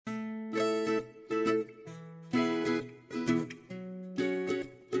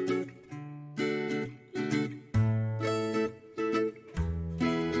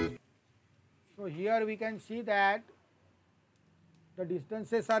here we can see that the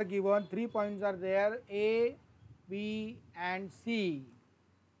distances are given, 3 points are there, A, B and C.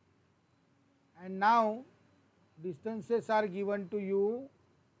 And now distances are given to you.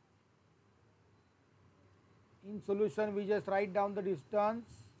 In solution we just write down the distance,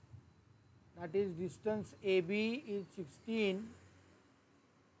 that is distance AB is 16.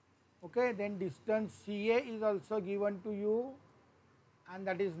 Okay, then distance CA is also given to you and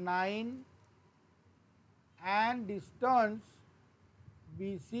that is 9, and distance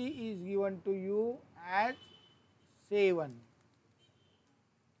BC is given to you as 7.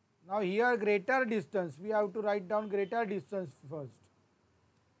 Now here greater distance, we have to write down greater distance first.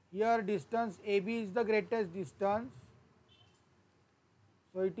 Here distance AB is the greatest distance,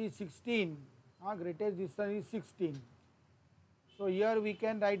 so it is 16, greatest distance is 16. So here we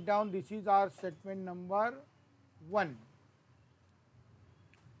can write down, this is our statement number 1.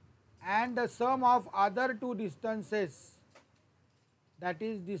 And the sum of other two distances, that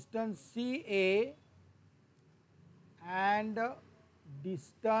is distance CA and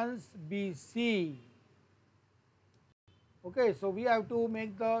distance BC. Okay, so we have to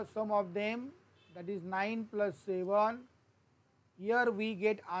make the sum of them, that is 9 plus 7. Here we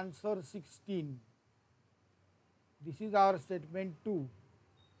get answer 16. This is our statement 2.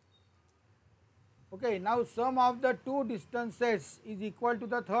 Okay, now sum of the two distances is equal to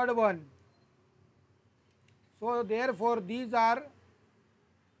the third one. So therefore these are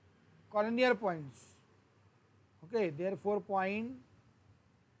collinear points. Okay, therefore points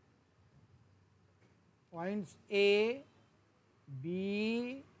A,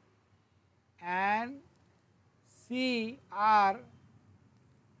 B and C are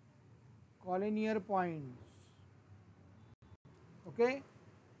collinear points. Okay,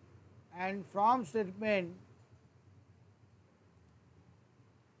 and from statement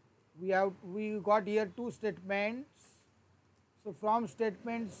we got here two statements. So from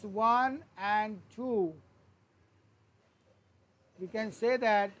statements 1 and 2 we can say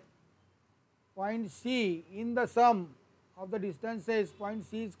that point C, in the sum of the distances point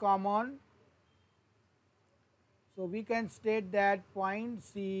C is common. So we can state that point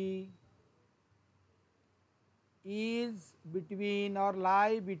C is between or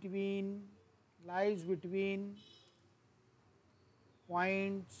lies between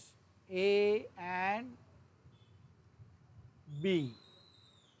points A and B.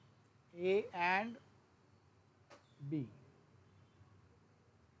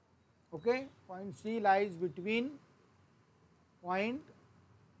 Okay, point C lies between point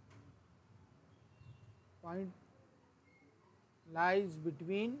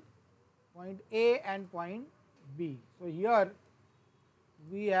A and point B. So here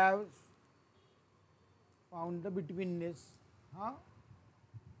we have found the betweenness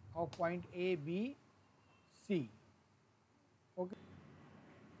of point A, B, C. Okay.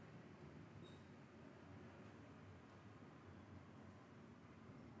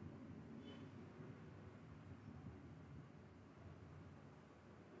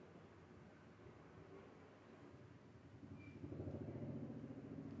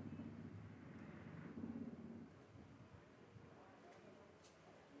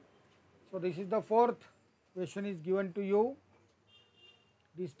 So this is the fourth question is given to you.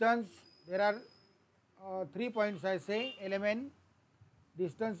 Distance, there are 3 points I say, LMN.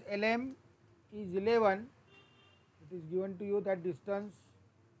 Distance LM is 11. It is given to you that distance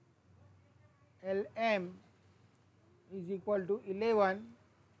LM is equal to 11.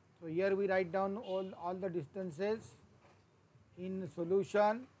 So here we write down all the distances in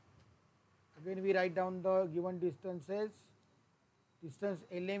solution. Again we write down the given distances. Distance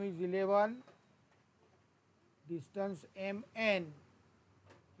LM is 11, distance MN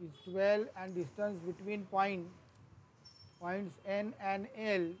is 12 and distance between points N and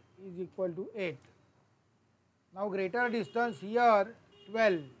L is equal to 8. Now greater distance here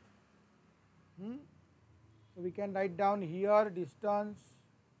 12. So we can write down here distance,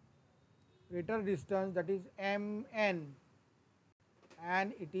 greater distance, that is MN,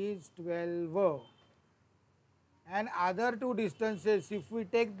 and it is 12. And other two distances, if we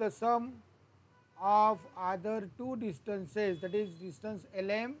take the sum of other two distances, that is distance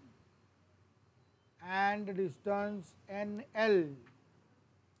LM and distance NL,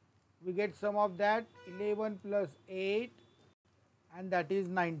 we get sum of that 11 plus 8 and that is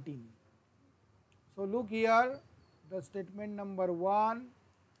 19. So look here, the statement number 1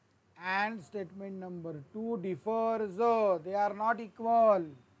 and statement number 2 differs, they are not equal.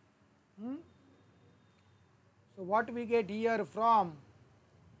 So what we get here from,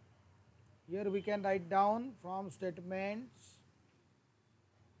 here we can write down from statements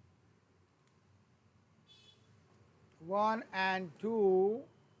 1 and 2,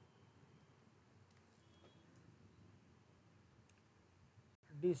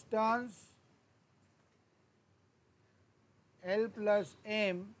 distance L plus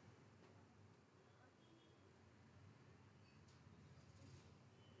M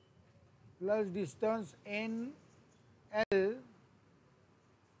plus distance N L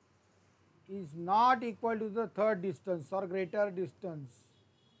is not equal to the third distance or greater distance,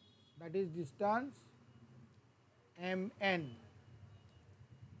 that is distance Mn.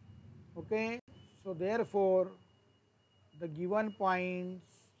 Okay. So therefore, the given points,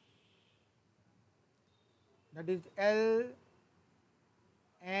 that is L,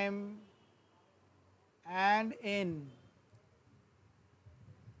 M and N,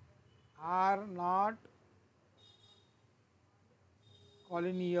 are not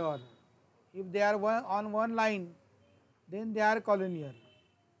collinear. If they are on one line, then they are collinear.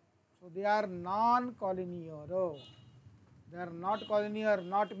 So they are non-collinear. Oh, they are not collinear.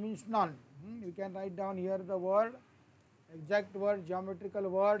 Not means none. You can write down here the word, exact word, geometrical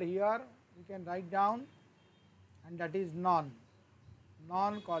word here. You can write down, and that is non.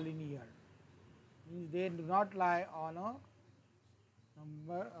 Non-collinear means they do not lie on a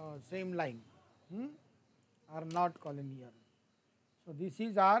same line. Are not collinear. So this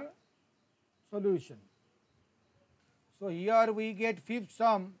is our solution. So here we get fifth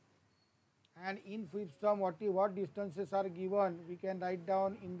sum, and in fifth sum what distances are given, we can write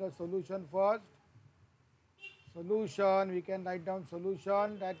down in the solution first. Solution, we can write down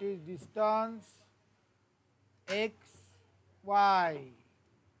solution, that is distance x, y.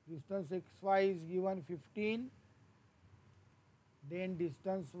 Distance x, y is given 15. Then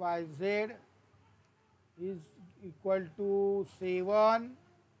distance y, z is equal to 7.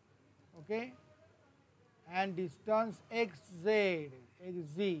 Okay. And distance xz,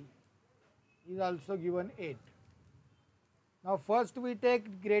 xz is also given 8. Now first we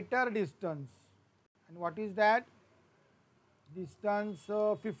take greater distance, and what is that? Distance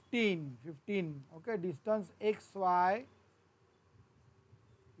 15. Okay, distance xy,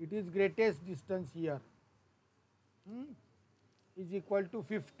 it is greatest distance here, is equal to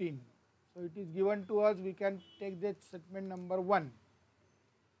 15. So it is given to us, we can take that statement number 1.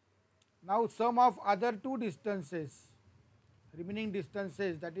 Now sum of other two distances, remaining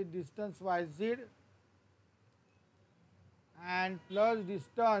distances, that is distance yz and plus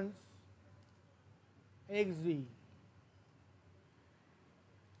distance xz.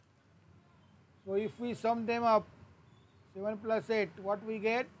 So if we sum them up, 7 plus 8, what we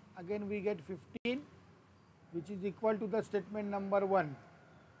get? Again we get 15, which is equal to the statement number 1.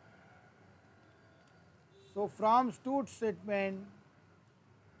 So from statement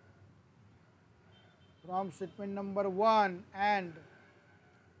number 1 and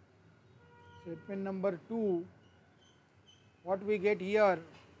statement number 2, what we get here?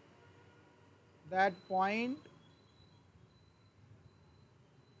 That point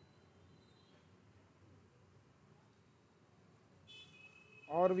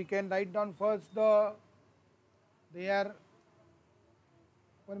or we can write down first there.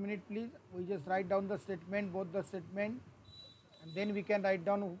 1 minute please, we just write down the statement, both the statement, and then we can write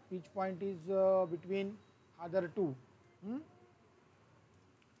down which point is between other two.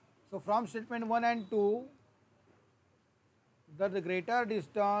 So from statement 1 and 2, the greater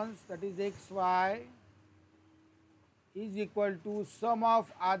distance, that is xy, is equal to sum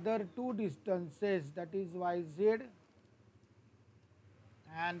of other two distances, that is yz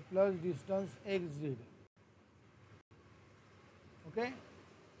and plus distance xz. Okay.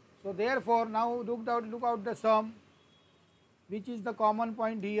 So therefore now look out the sum. Which is the common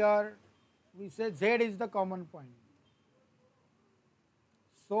point here? We say z is the common point.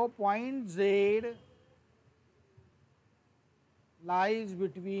 So point z lies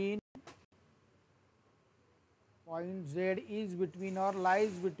between, point z is between or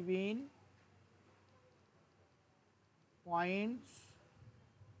lies between points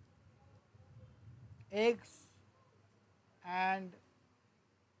x and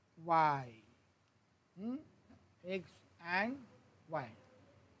y. X and y.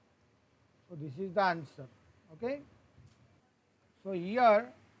 So this is the answer. Okay. So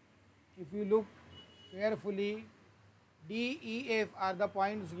here if you look carefully, D, E, F are the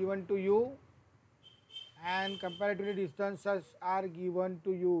points given to you and comparatively distances are given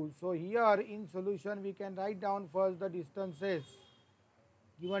to you. So here in solution we can write down first the distances,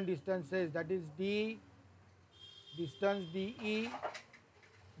 given distances, that is D, distance DE,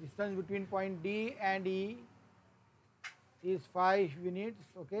 distance between point D and E is 5 units.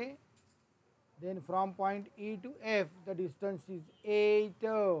 Okay. Then from point E to F the distance is 8,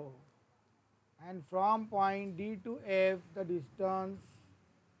 and from point D to F the distance,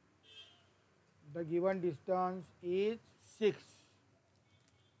 the given distance is 6.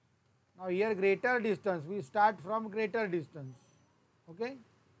 Now here greater distance, we start from greater distance, okay.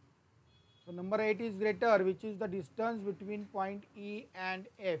 So number 8 is greater, which is the distance between point E and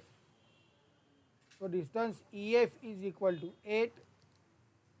F. So distance EF is equal to 8,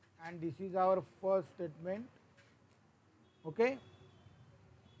 and this is our first statement, okay.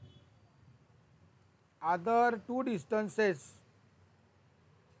 Other two distances,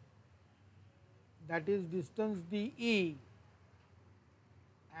 that is distance DE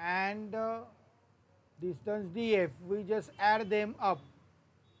and distance DF, we just add them up.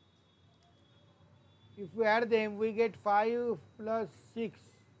 If we add them, we get 5 plus 6,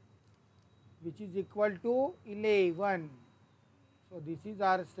 which is equal to 11. So this is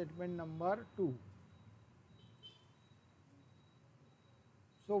our statement number 2.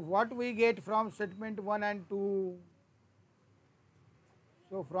 So what we get from statement 1 and 2?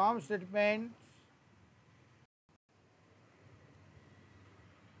 So from statements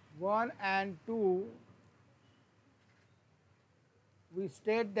 1 and 2, we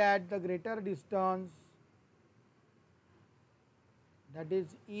state that the greater distance, that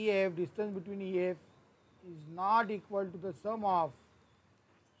is EF, distance between EF, is not equal to the sum of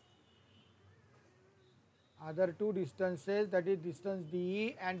other two distances, that is distance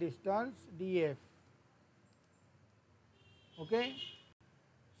DE and distance DF, okay.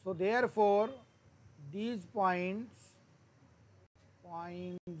 So therefore these points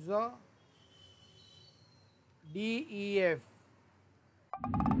DEF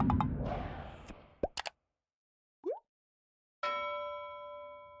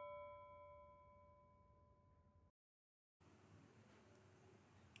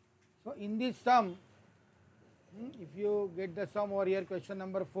so in this sum, if you get the sum over here, question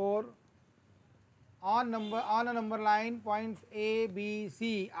number 4, on a number line, points A, B,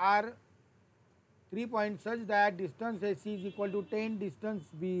 C are 3 points such that distance AC is equal to 10, distance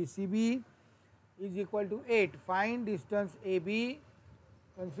CB is equal to 8. Find distance AB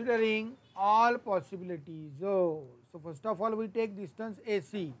considering all possibilities. So first of all, we take distance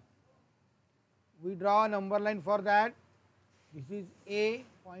AC. We draw a number line for that. This is A,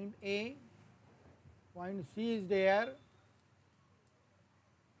 point C is there.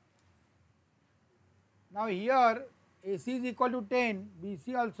 Now here AC is equal to 10,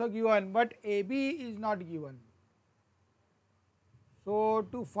 BC also given, but AB is not given. So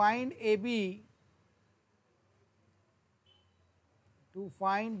to find AB, to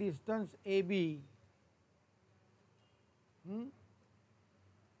find distance AB,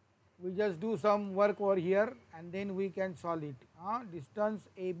 we just do some work over here and then we can solve it. Distance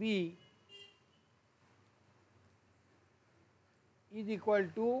AB is equal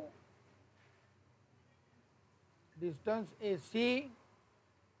to distance AC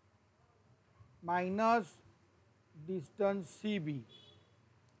minus distance CB,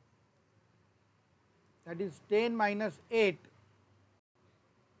 that is 10 minus 8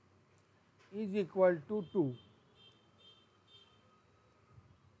 is equal to 2.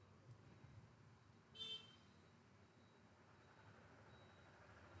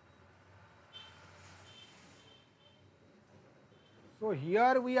 So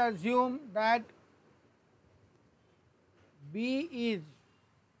here we assume that B is,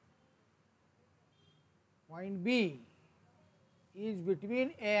 point B is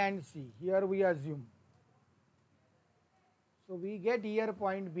between A and C, here we assume. So we get here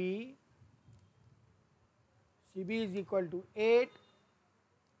point B, CB is equal to 8,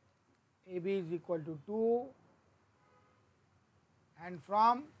 AB is equal to 2, and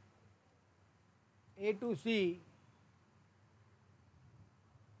from A to C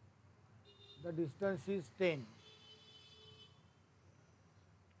the distance is 10.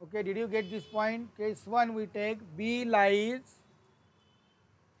 Okay, did you get this point? Case 1 we take B lies,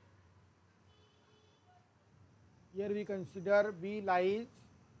 here we consider B lies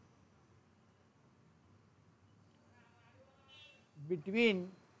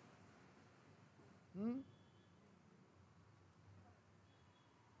between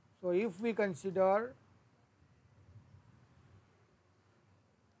so if we consider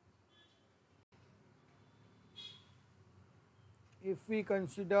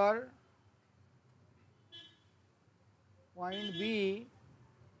point B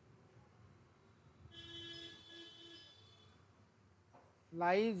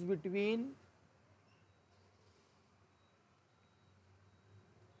lies between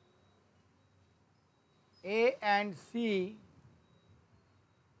A and C,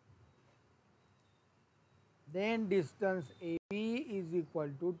 then distance AB is equal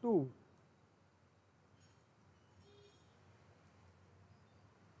to 2.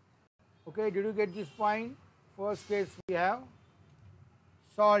 Okay, did you get this point? First case we have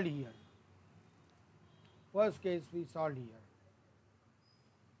solved here. First case we solved here.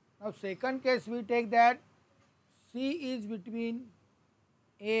 Now second case we take that C is between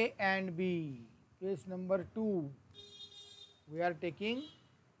A and B. Case number 2. We are taking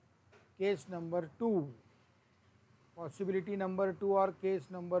case number 2. Possibility number 2 or case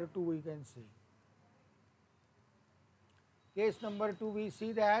number 2 we can say. Case number 2 we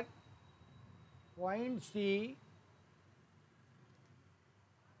see that point C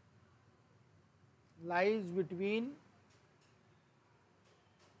lies between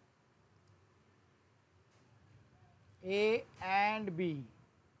A and B.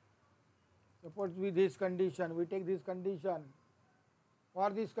 Suppose with this condition, we take this condition. For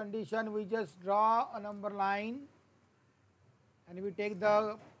this condition, we just draw a number line and we take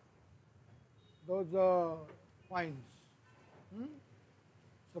those points.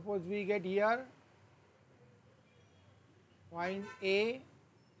 Suppose we get here point A,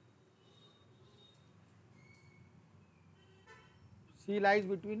 C lies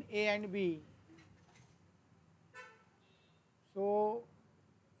between A and B. So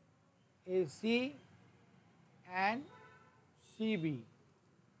AC and CB.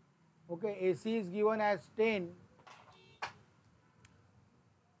 Okay, AC is given as 10.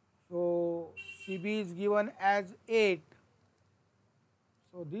 So CB is given as 8.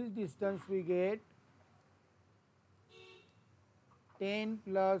 So this distance we get 10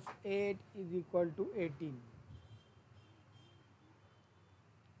 plus 8 is equal to 18.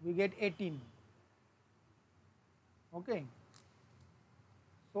 We get 18. Okay.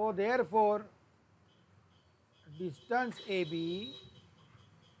 So therefore, distance AB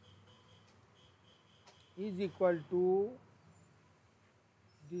is equal to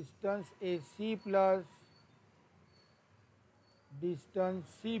distance AC plus distance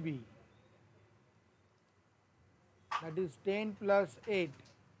CB, that is 10 plus 8,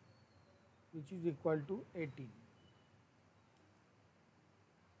 which is equal to 18.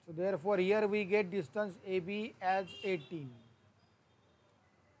 So therefore here we get distance AB as 18.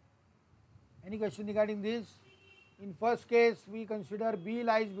 Any question regarding this? In first case we consider B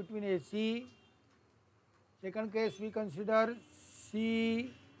lies between AC. Second case we consider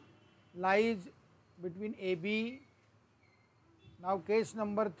C lies between AB. Now case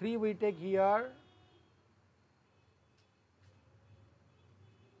number 3 we take here.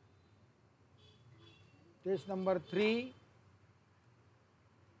 Case number 3,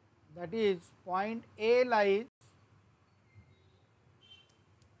 that is point A lies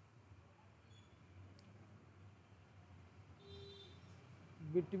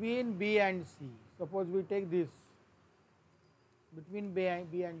between B and C. Suppose we take this between B and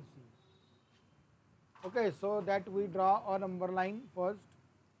C. Okay, so that we draw a number line first,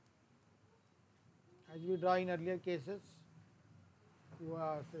 as we draw in earlier cases,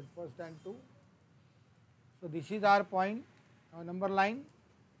 first and 2. So this is our point, our number line.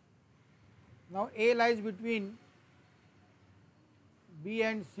 Now A lies between B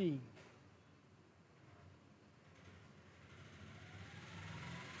and C.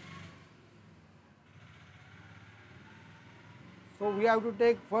 So we have to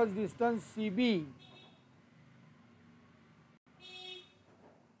take first distance CB,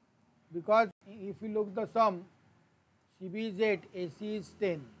 because if you look the sum, CB is 8, AC is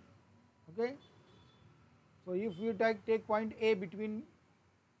 10. Okay. So if we take point A between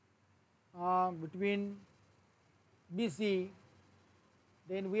BC,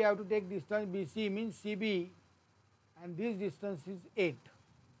 then we have to take distance BC means CB, and this distance is 8.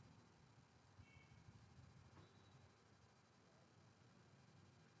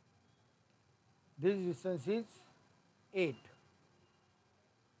 This distance is 8.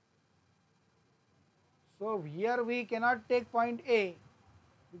 So here we cannot take point A,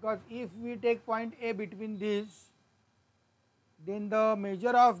 because if we take point A between these, then the measure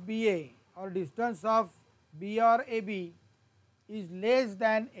of BA or distance of B or AB is less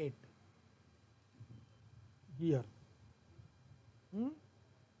than 8 here.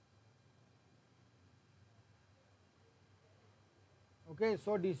 Okay,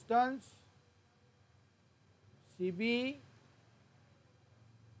 so distance CB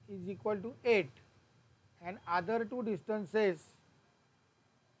is equal to 8, and other two distances,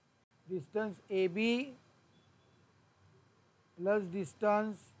 distance AB plus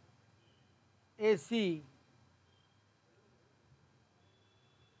distance AC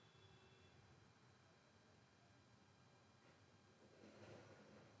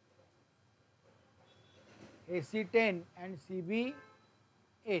AC 10 and CB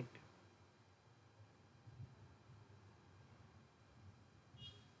 8.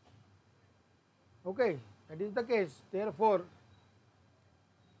 Okay, that is the case. Therefore,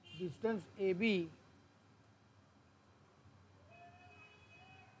 distance AB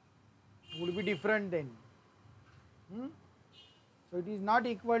would be different then. So it is not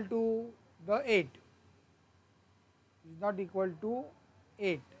equal to the 8. It is not equal to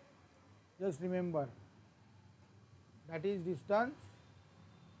 8. Just remember, that is distance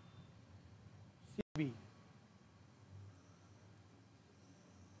CB.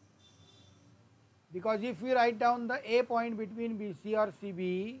 Because if we write down the A point between BC or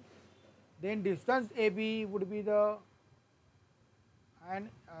CB, then distance AB would be the, and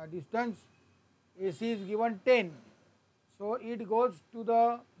distance AC is given 10. So it goes to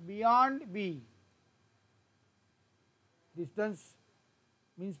the beyond B. Distance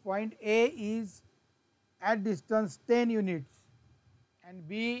means point A is at distance 10 units and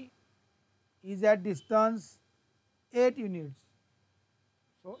B is at distance 8 units.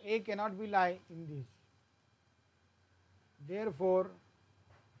 So A cannot be lie in this. Therefore,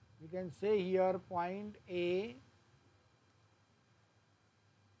 we can say here point A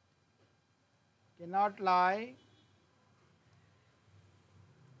cannot lie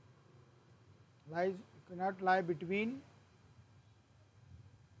between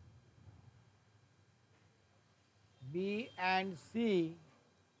B and C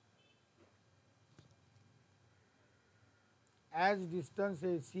as distance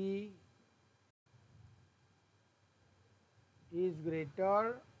AC is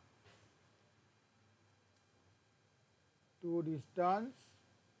greater to distance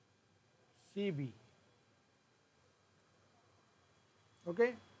CB.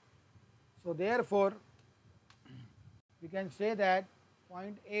 Okay. So therefore, we can say that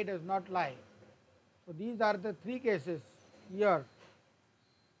point A does not lie. So these are the three cases here,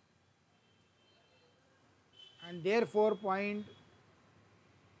 and therefore point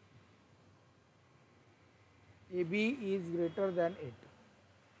AB is greater than 8.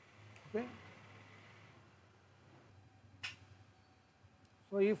 Okay.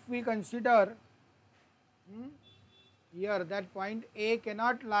 So if we consider here that point A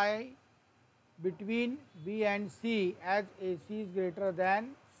cannot lie between B and C as AC is greater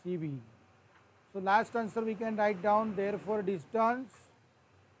than CB. So last answer we can write down, therefore distance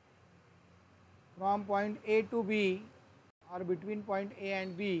from point A to B or between point A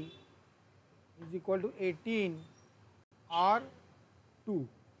and B is equal to 18 or 2.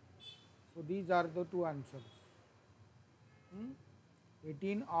 So these are the two answers.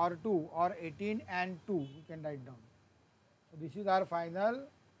 18 or 2 or 18 and 2 we can write down. So this is our final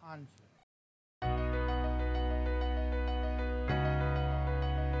answer.